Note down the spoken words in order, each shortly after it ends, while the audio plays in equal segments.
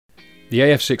The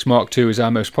AF6 MKII is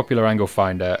our most popular angle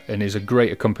finder and is a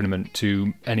great accompaniment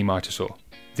to any mitre saw.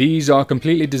 These are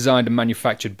completely designed and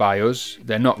manufactured by us.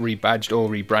 They're not rebadged or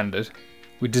rebranded.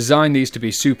 We designed these to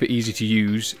be super easy to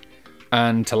use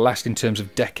and to last in terms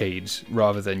of decades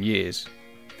rather than years.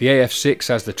 The AF6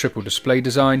 has the triple display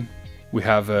design. We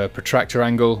have a protractor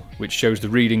angle which shows the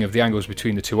reading of the angles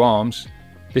between the two arms.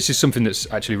 This is something that's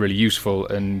actually really useful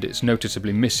and it's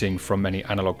noticeably missing from many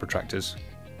analog protractors.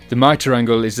 The Mitre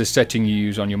angle is the setting you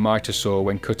use on your mitre saw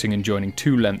when cutting and joining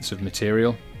two lengths of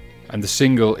material, and the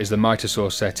single is the mitre saw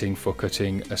setting for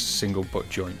cutting a single butt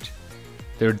joint.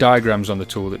 There are diagrams on the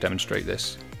tool that demonstrate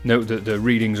this. Note that the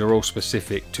readings are all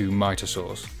specific to mitre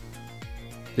saws.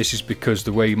 This is because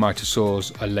the way mitre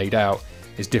saws are laid out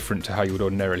is different to how you would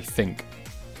ordinarily think.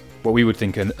 What we would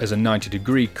think as a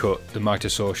 90-degree cut, the mitre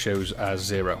saw shows as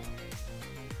 0.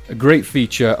 A great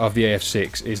feature of the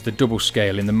AF6 is the double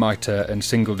scale in the mitre and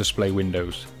single display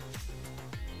windows.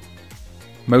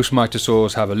 Most mitre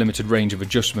saws have a limited range of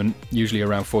adjustment, usually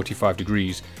around 45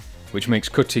 degrees, which makes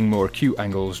cutting more acute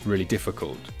angles really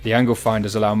difficult. The angle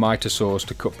finders allow mitre saws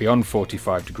to cut beyond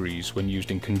 45 degrees when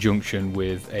used in conjunction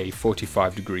with a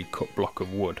 45-degree cut block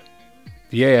of wood.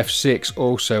 The AF6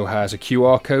 also has a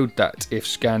QR code that, if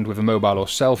scanned with a mobile or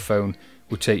cell phone,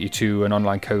 will take you to an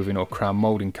online coving or crown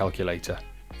moulding calculator.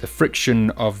 The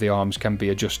friction of the arms can be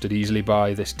adjusted easily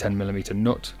by this 10mm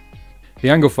nut. The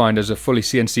angle finders are fully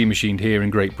CNC machined here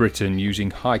in Great Britain using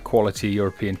high quality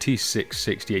European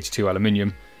T66082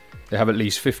 aluminium. They have at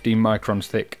least 15 microns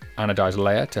thick anodized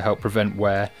layer to help prevent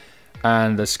wear,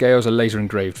 and the scales are laser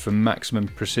engraved for maximum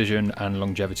precision and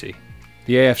longevity.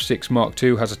 The AF6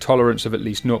 MKII has a tolerance of at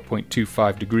least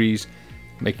 0.25 degrees,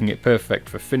 making it perfect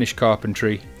for finished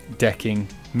carpentry, decking,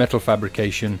 metal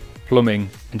fabrication, plumbing,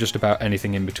 and just about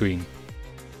anything in between.